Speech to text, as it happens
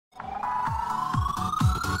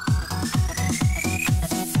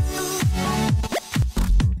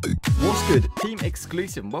good, team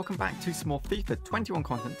exclusive, and welcome back to some more FIFA 21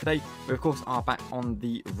 content. Today we of course are back on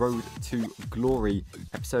the road to glory,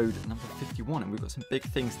 episode number 51, and we've got some big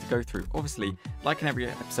things to go through. Obviously, like in every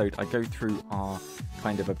episode, I go through our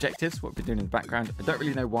kind of objectives, what we're doing in the background. I don't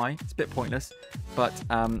really know why, it's a bit pointless, but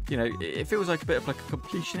you know, it feels like a bit of like a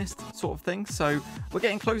completionist sort of thing. So we're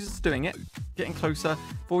getting closer to doing it, getting closer.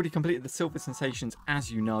 We've already completed the Silver Sensations, as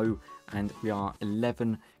you know, and we are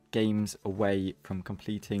 11 games away from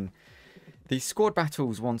completing the squad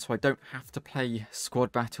battles one, so I don't have to play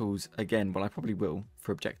squad battles again. Well, I probably will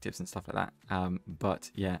for objectives and stuff like that.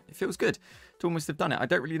 But yeah, it feels good to almost have done it. I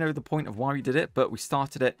don't really know the point of why we did it, but we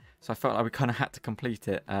started it, so I felt like we kind of had to complete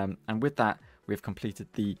it. And with that, we have completed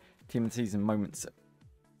the Team of the Season Moments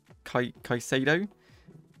Caicedo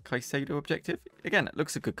objective. Again, it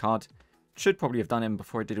looks a good card. Should probably have done him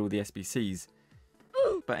before I did all the SBCs.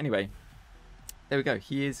 But anyway, there we go.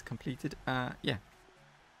 He is completed. Yeah.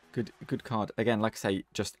 Good card. Again, like I say,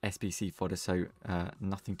 just SBC fodder, so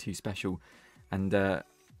nothing too special. And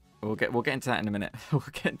we'll get into that in a minute. We'll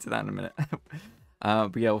get into that in a minute.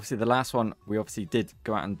 But yeah, obviously the last one we obviously did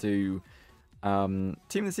go out and do Team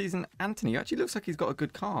of the Season. Anthony actually looks like he's got a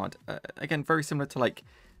good card. Again, very similar to like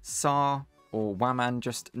Saar or Waman,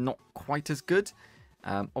 just not quite as good.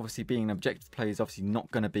 Obviously, being an objective player is obviously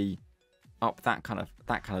not going to be up that kind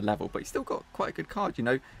of level, but he's still got quite a good card. You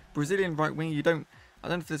know, Brazilian right wing. I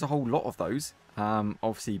don't know if there's a whole lot of those.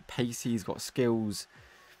 Obviously, pacey, he's got skills,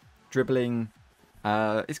 dribbling.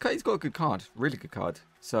 He's got a good card, really good card.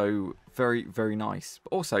 So very, very nice.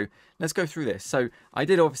 But also, let's go through this. So I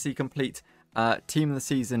did obviously complete Team of the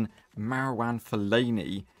Season Marouane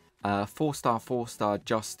Fellaini, 4-star.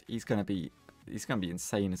 Just he's gonna be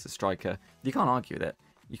insane as a striker. You can't argue with it.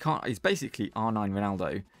 You can't. He's basically R9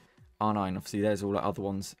 Ronaldo. R9. Obviously, there's all the other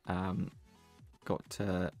ones.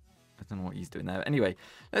 I don't know what he's doing there. Anyway,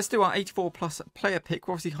 let's do our 84 plus player pick.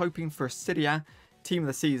 We're obviously hoping for a Serie Team of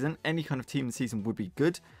the Season. Any kind of Team of the Season would be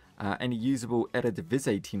good. Any usable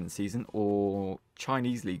Eredivisie Team of the Season or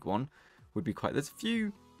Chinese League one would be quite. There's a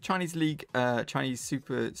few Chinese League, Chinese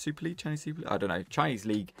Super League, I don't know, Chinese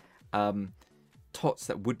League Tots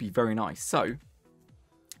that would be very nice. So,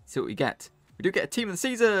 see what we get. We do get a Team of the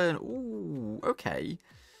Season. Ooh, okay.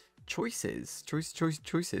 Choices.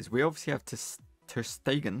 We obviously have Ter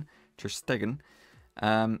Stegen.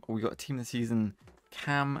 We got a Team of the Season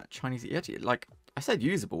Cam Chinese. Actually, like I said,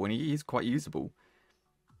 usable, and he is quite usable.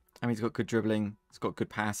 I mean, he's got good dribbling. He's got good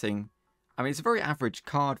passing. I mean, it's a very average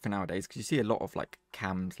card for nowadays because you see a lot of like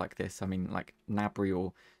cams like this. I mean, like Gnabry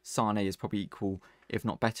or Sane is probably equal, if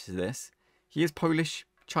not better, to this. He is Polish,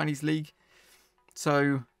 Chinese League.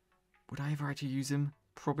 So, would I ever actually use him?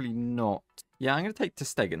 Probably not. Yeah, I'm going to take Ter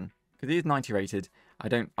Stegen because he is 90 rated.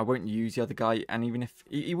 I won't use the other guy, and even if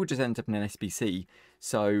he would just end up in an SBC.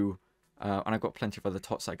 So, and I've got plenty of other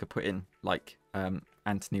tots I could put in, like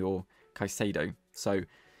Anthony or Caicedo. So,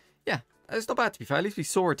 yeah, it's not bad to be fair. At least we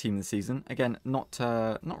saw a Team of the Season. Again, not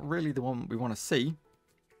really the one we want to see.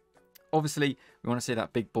 Obviously, we want to see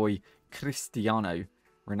that big boy Cristiano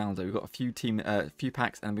Ronaldo. We've got a few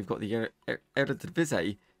packs, and we've got the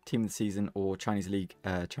Eredivisie Team of the Season or Chinese League,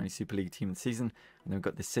 Chinese Super League Team of the Season, and then we've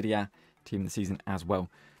got the Serie Team of the Season as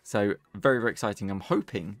well. So very, very exciting. I'm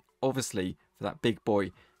hoping, obviously, for that big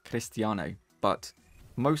boy Cristiano, but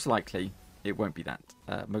most likely it won't be that.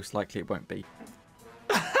 Most likely it won't be.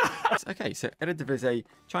 Okay, so Eredivisie,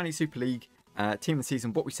 Chinese Super League, Team of the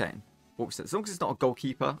Season. What we saying? As long as it's not a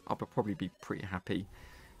goalkeeper, I'll probably be pretty happy.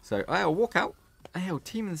 So I'll walk out.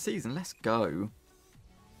 Team of the Season. Let's go.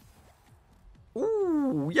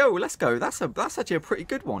 Ooh, yo, let's go. That's actually a pretty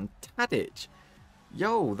good one. Tadic.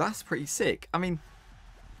 Yo, that's pretty sick. I mean,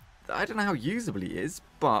 I don't know how usable he is,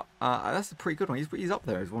 but that's a pretty good one. He's up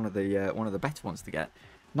there as one of the better ones to get.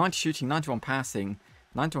 90 shooting, 91 passing,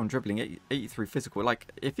 91 dribbling, 83 physical. Like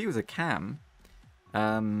if he was a cam,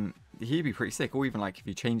 he'd be pretty sick. Or even like if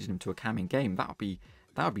you changed him to a cam in game, that would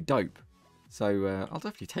be dope. So I'll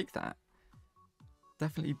definitely take that.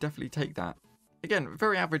 Definitely take that. Again,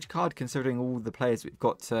 very average card considering all the players we've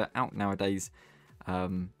got out nowadays.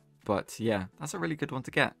 But yeah, that's a really good one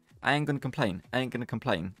to get. I ain't going to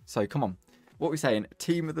complain. So come on. What are we saying?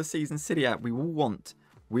 Team of the Season Serie. We all want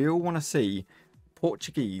to see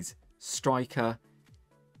Portuguese striker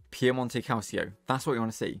Piemonte Calcio. That's what we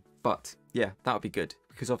want to see. But yeah, that would be good.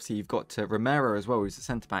 Because obviously you've got Romero as well, who's a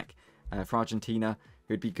centre-back for Argentina.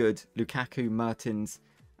 Who'd be good. Lukaku, Mertens,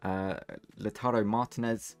 Lautaro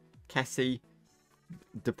Martinez, Kessie,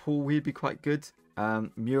 De Paul, he'd be quite good.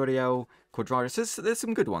 Muriel, Quadrado. There's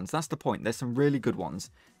some good ones. That's the point. There's some really good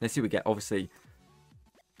ones. Let's see what we get. Obviously,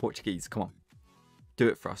 Portuguese. Come on. Do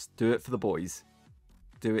it for us. Do it for the boys.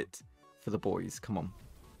 Do it for the boys. Come on.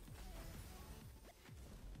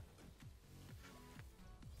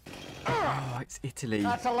 Oh, it's Italy.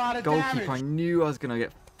 That's a lot of Goalkeeper. damage. I knew I was going to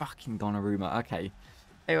get fucking Donnarumma. Okay.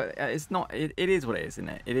 Anyway, it's not. It is what it is, isn't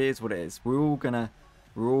it? It is what it is. We're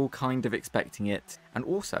all kind of expecting it. And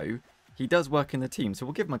also, he does work in the team, so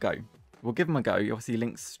we'll give him a go. We'll give him a go.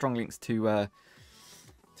 Obviously, strong links to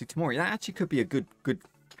Tomori. That actually could be a good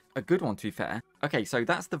one, to be fair. Okay, so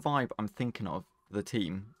that's the vibe I'm thinking of for the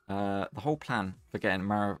team. The whole plan for getting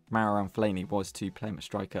Mauro and Fellaini was to play him at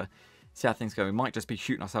striker. See how things go. We might just be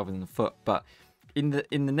shooting ourselves in the foot, but in the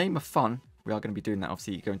name of fun, we are going to be doing that.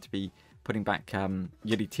 Obviously, you're going to be putting back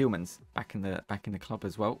Yuri Tielemans back in the club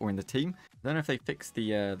as well, or in the team. I don't know if they fixed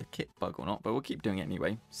the kit bug or not, but we'll keep doing it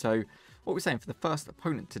anyway. So what we're saying for the first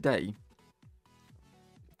opponent today,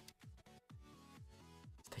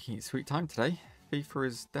 it's taking its sweet time today. FIFA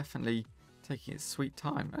is definitely taking its sweet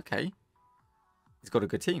time. Okay, he's got a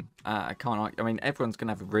good team. I mean, everyone's going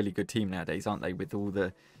to have a really good team nowadays, aren't they? With all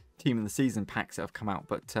the team of the season packs that have come out.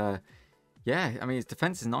 But yeah, I mean, his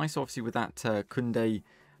defense is nice. Obviously, with that Koundé.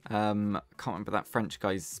 Can't remember that French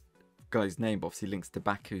guy's name, but obviously links to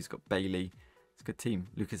Baku. He's got Bailey. It's a good team.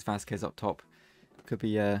 Lucas Vazquez up top. Could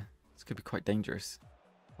be this could be quite dangerous.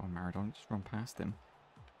 Oh, Maradona, just run past him.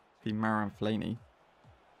 Be Mauro and Fellaini.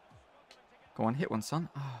 Go on, hit one, son.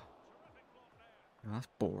 Oh, that's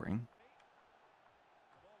boring.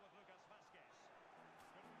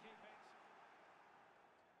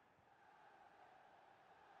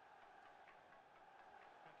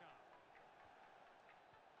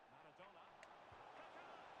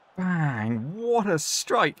 Bang! What a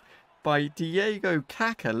strike by Diego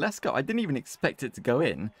Kaká. Let's go. I didn't even expect it to go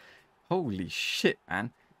in. Holy shit,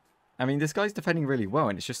 man. I mean, this guy's defending really well,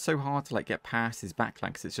 and it's just so hard to like get past his backline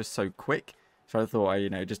because it's just so quick. So I thought,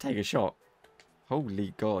 just take a shot.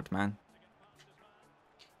 Holy God, man.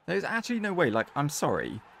 There's actually no way. Like, I'm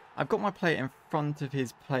sorry. I've got my player in front of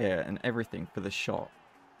his player and everything for the shot.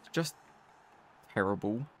 It's just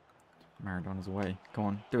terrible. Maradona's away. Go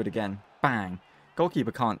on, do it again. Bang.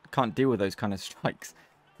 Goalkeeper can't deal with those kind of strikes.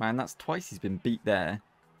 Man, that's twice he's been beat there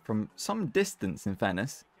from some distance, in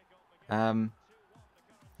fairness. Yeah,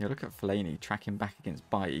 look at Fellaini tracking back against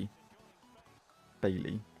Bailly.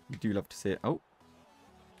 You do love to see it. Oh,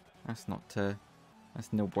 that's not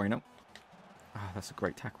that's no bueno. Ah, that's a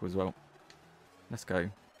great tackle as well. Let's go.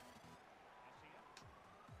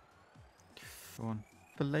 Come on,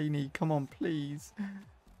 Fellaini, come on, please.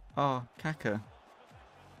 Ah, Kaká.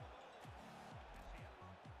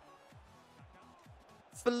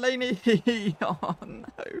 Fellaini! Oh no!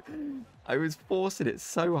 I was forcing it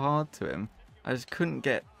so hard to him. I just couldn't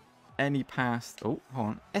get any past. Oh, hold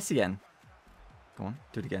on. Essien. Go on,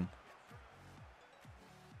 do it again.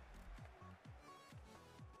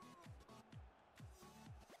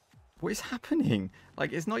 What is happening?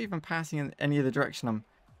 Like, it's not even passing in any other direction.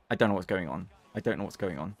 I don't know what's going on. I don't know what's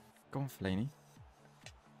going on. Go on, Fellaini.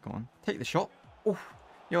 Go on. Take the shot. Oh,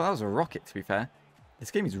 yo, that was a rocket, to be fair.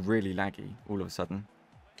 This game is really laggy all of a sudden.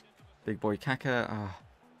 Big boy Kaká,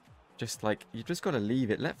 just like, you just got to leave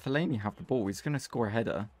it. Let Fellaini have the ball. He's going to score a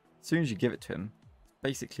header. As soon as you give it to him,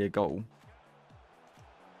 basically a goal.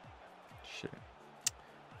 Shit.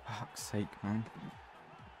 Fuck's sake, man.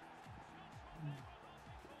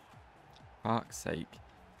 Fuck's sake.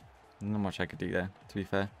 Not much I could do there, to be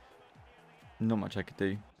fair. Not much I could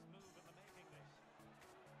do.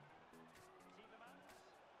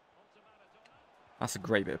 That's a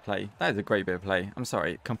great bit of play. That is a great bit of play. I'm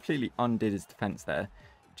sorry. Completely undid his defence there.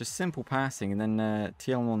 Just simple passing, and then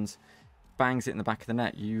Tielemans bangs it in the back of the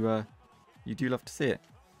net. You do love to see it.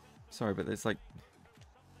 Sorry, but there's like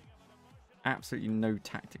absolutely no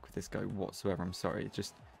tactic with this guy whatsoever. I'm sorry.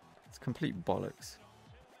 It's complete bollocks.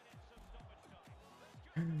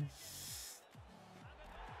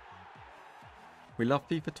 We love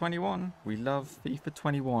FIFA 21. We love FIFA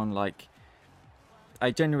 21. Like, I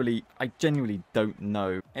genuinely don't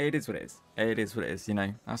know. It is what it is. It is what it is, you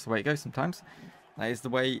know. That's the way it goes sometimes. That is the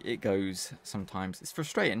way it goes sometimes. It's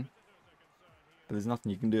frustrating, but there's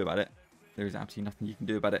nothing you can do about it. There is absolutely nothing you can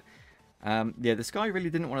do about it. Yeah, this guy really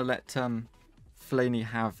didn't want to let Fellaini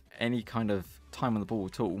have any kind of time on the ball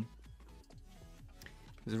at all.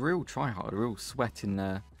 It was a real try-hard, a real sweat in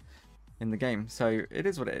the game. So it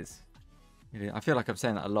is what it is. I feel like I'm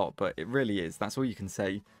saying that a lot, but it really is. That's all you can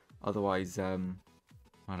say. Otherwise, I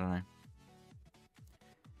don't know.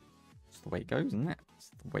 It's the way it goes, isn't it?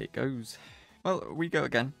 It's the way it goes. Well, we go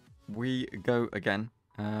again. We go again.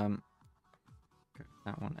 That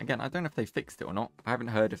one. Again, I don't know if they fixed it or not. I haven't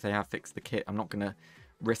heard if they have fixed the kit. I'm not going to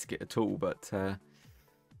risk it at all, but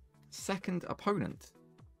second opponent.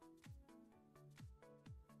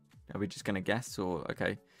 Are we just going to guess or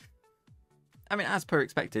okay? I mean, as per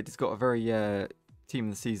expected, it's got a very team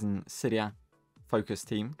of the season Serie focused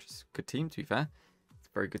team, which is a good team to be fair. It's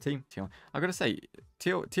a very good team. I got to say,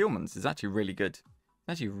 Tielemans is actually really good.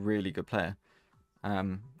 Actually, a really good player. I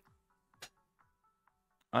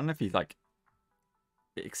don't know if he's like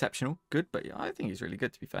exceptional good, but I think he's really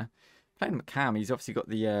good to be fair. Playing McCam, he's obviously got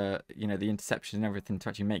the you know, the interception and everything to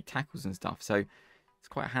actually make tackles and stuff. So it's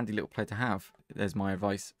quite a handy little player to have. There's my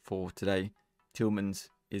advice for today. Tielemans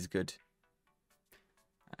is good.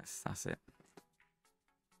 That's it.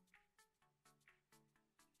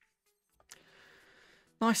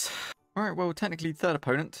 Nice. All right. Well, technically, third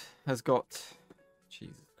opponent has got.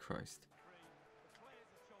 Jesus Christ.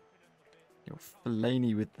 Your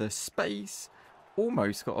Fellaini with the space.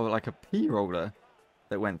 Almost got like a P roller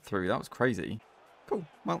that went through. That was crazy. Cool.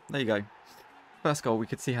 Well, there you go. First goal. We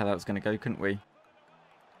could see how that was going to go, couldn't we?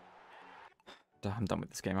 I'm done with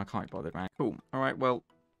this game. I can't be bothered, man. Cool. All right. Well,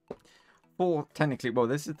 technically, well,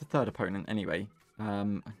 this is the third opponent anyway.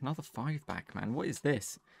 Another 5-back, man. What is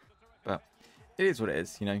this? But it is what it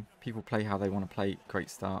is. You know, people play how they want to play. Great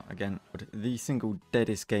start again. But the single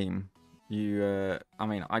deadest game. I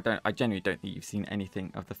mean, I genuinely don't think you've seen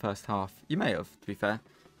anything of the first half. You may have, to be fair.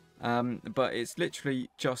 But it's literally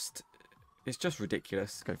just, it's just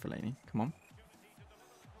ridiculous. Go for Fellaini. Come on.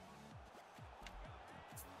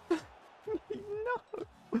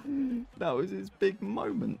 No, that was his big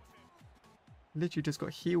moment. Literally just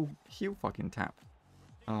got heel fucking tap.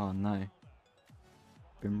 Oh no.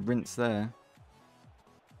 Been rinsed there.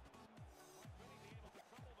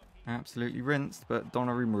 Absolutely rinsed, but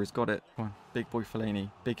Donnarumma has got it. Come on, big boy Fellaini.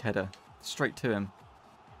 Big header. Straight to him.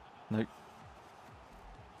 Nope.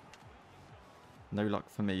 No luck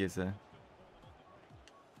for me, is there?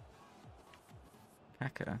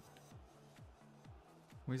 Kaka?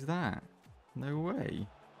 Where's that? No way.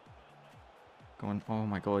 Go on. Oh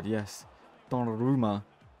my god, yes. Donnarumma.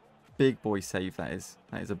 Big boy save, that is.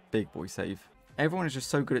 That is a big boy save. Everyone is just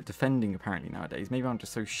so good at defending, apparently, nowadays. Maybe I'm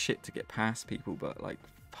just so shit to get past people, but, like,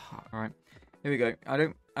 fuck. Alright, here we go. I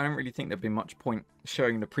don't really think there'd be much point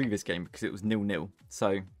showing the previous game because it was 0-0.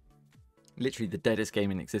 So, literally the deadest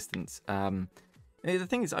game in existence. The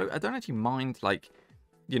thing is, I don't actually mind, like,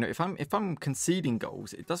 you know, if I'm conceding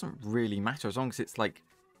goals, it doesn't really matter as long as it's, like,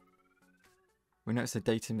 we notice a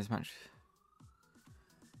data mismatch.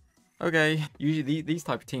 Okay, usually these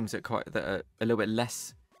type of teams that are a little bit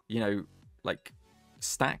less, you know, like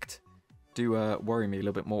stacked, do worry me a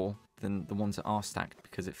little bit more than the ones that are stacked,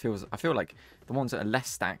 because I feel like the ones that are less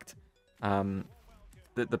stacked,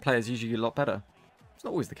 the players usually a lot better. It's not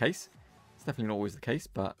always the case. It's definitely not always the case,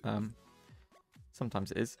 but sometimes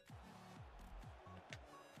it is.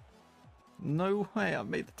 No way! I've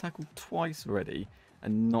made the tackle twice already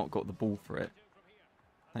and not got the ball for it.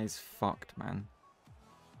 That is fucked, man.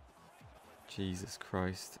 Jesus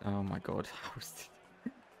Christ. Oh my god.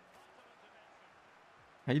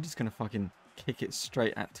 Are you just going to fucking kick it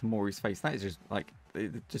straight at Tamori's face? That is just, like,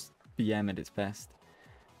 just BM at its best.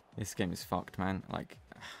 This game is fucked, man. Like,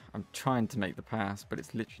 I'm trying to make the pass, but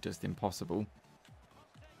it's literally just impossible.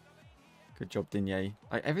 Good job, Digne.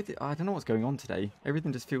 Like, everything, I don't know what's going on today.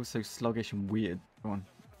 Everything just feels so sluggish and weird. Go on.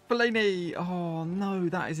 Fellaini! Oh, no,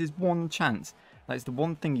 that is his one chance. That is the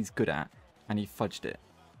one thing he's good at, and he fudged it.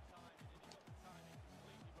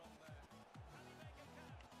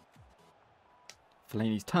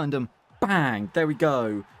 Fellaini's turned him. Bang! There we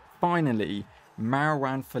go. Finally,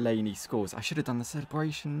 Marouane Fellaini scores. I should have done the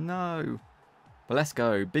celebration. No. But let's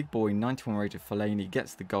go. Big boy, 91 rated Fellaini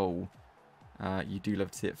gets the goal. You do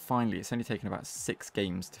love to see it. Finally, it's only taken about 6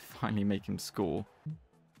 games to finally make him score.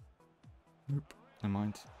 Nope. Never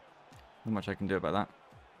mind. Not much I can do about that.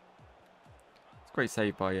 It's a great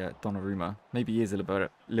save by Donnarumma. Maybe he is a little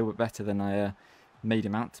bit better than I made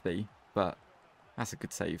him out to be. But that's a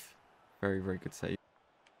good save. Very, very good save.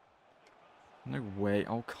 No way.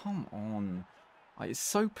 Oh, come on. It's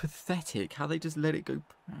so pathetic how they just let it go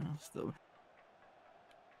past them.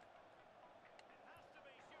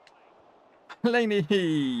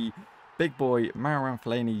 Fellaini! Big boy, Marouane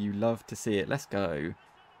Fellaini, you love to see it. Let's go.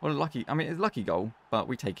 What a lucky... I mean, it's a lucky goal, but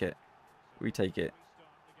we take it. We take it.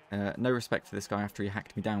 No respect for this guy after he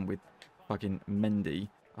hacked me down with fucking Mendy.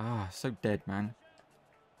 Ah, so dead, man.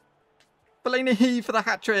 Fellaini for the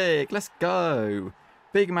hat-trick! Let's go!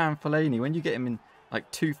 Big man Fellaini. When you get him in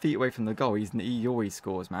like 2 feet away from the goal, he always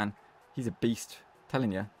scores, man. He's a beast. I'm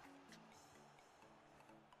telling you.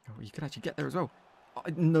 Oh, you could actually get there as well. Oh,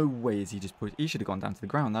 no way is he just pushed. He should have gone down to the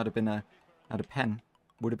ground. That'd have been a pen.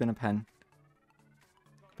 Would have been a pen.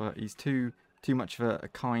 But he's too much of a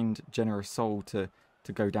kind, generous soul to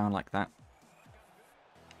go down like that.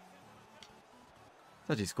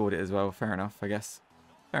 Actually scored it as well. Fair enough, I guess.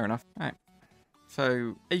 Fair enough. All right.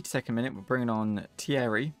 So, 82nd minute, we're bringing on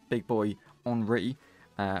Thierry, big boy Henri,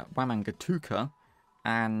 Wamangituka,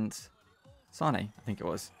 and Sane, I think it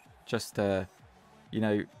was. Just, you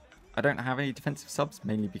know, I don't have any defensive subs,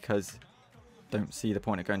 mainly because I don't see the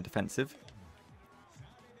point of going defensive.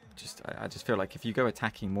 I just feel like if you go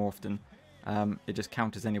attacking more often, it just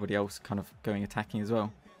counters anybody else kind of going attacking as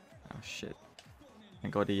well. Oh, shit.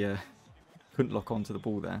 Thank God he couldn't lock onto the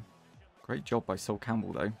ball there. Great job by Sol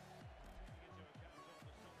Campbell, though.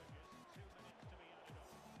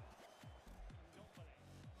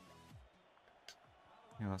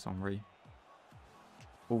 Yeah, that's Henri.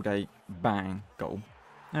 All day, bang, goal.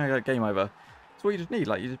 There we go, game over. That's what you just need.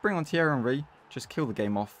 Like, you just bring on Thierry Henry, just kill the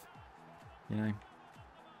game off. You know,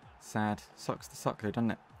 sad. Sucks to suck, though,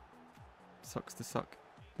 doesn't it? Sucks to suck.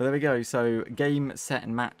 But there we go. So, game, set,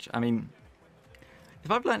 and match. I mean,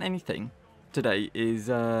 if I've learned anything today is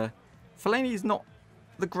Fellaini is not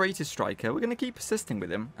the greatest striker. We're going to keep persisting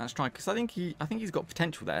with him at striker because I think he's got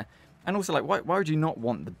potential there. And also, like, why would you not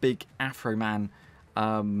want the big Afro man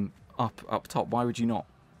up top? Why would you not?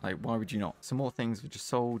 Like, why would you not? Some more things we just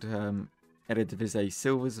sold. Eredivisie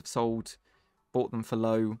Silvers have sold. Bought them for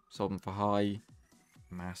low. Sold them for high.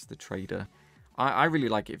 Master Trader. I really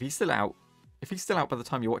like it. If he's still out by the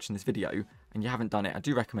time you're watching this video and you haven't done it, I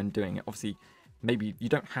do recommend doing it. Obviously, maybe you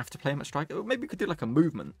don't have to play him at striker. Maybe you could do like a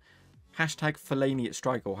movement. Hashtag Fellaini at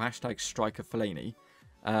striker or hashtag striker Fellaini.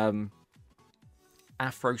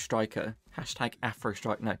 Afro striker. Hashtag Afro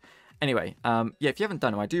striker. No. Anyway, yeah, if you haven't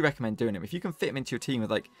done him, I do recommend doing him. If you can fit him into your team with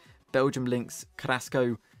like Belgium links,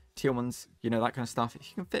 Carrasco, Tielemans, you know, that kind of stuff. If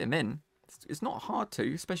you can fit him in, it's not hard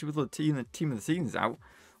to, especially with the team of the season's out.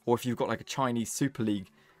 Or if you've got like a Chinese Super League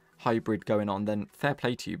hybrid going on, then fair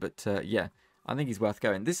play to you. But yeah, I think he's worth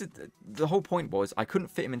going. This is the whole point was I couldn't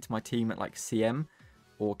fit him into my team at like CM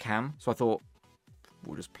or Cam, so I thought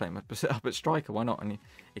we'll just play him up at striker. Why not? And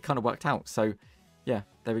it kind of worked out. So yeah,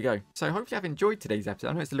 there we go. So hopefully I've enjoyed today's episode.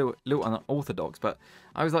 I know it's a little unorthodox, but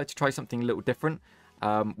I always like to try something a little different.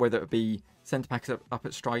 Whether it be centre backs up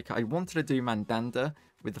at striker. I wanted to do Mandanda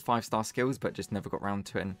with the 5-star skills, but just never got round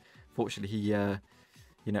to it. And fortunately, he,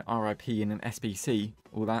 you know, RIP in an SBC,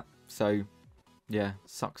 all that. So yeah,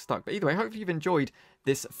 stuck. But either way, hopefully you've enjoyed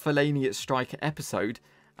this Fellaini at striker episode.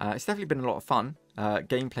 It's definitely been a lot of fun.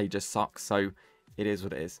 Gameplay just sucks, so it is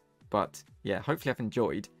what it is. But yeah, hopefully I've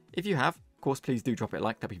enjoyed. If you have, of course, please do drop it a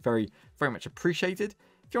like. That'd be very, very much appreciated.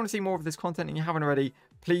 If you want to see more of this content and you haven't already,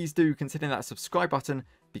 please do consider that subscribe button.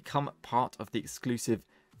 Become part of the exclusive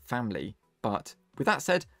family. But with that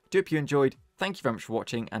said, do hope you enjoyed. Thank you very much for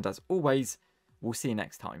watching. And as always, we'll see you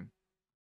next time.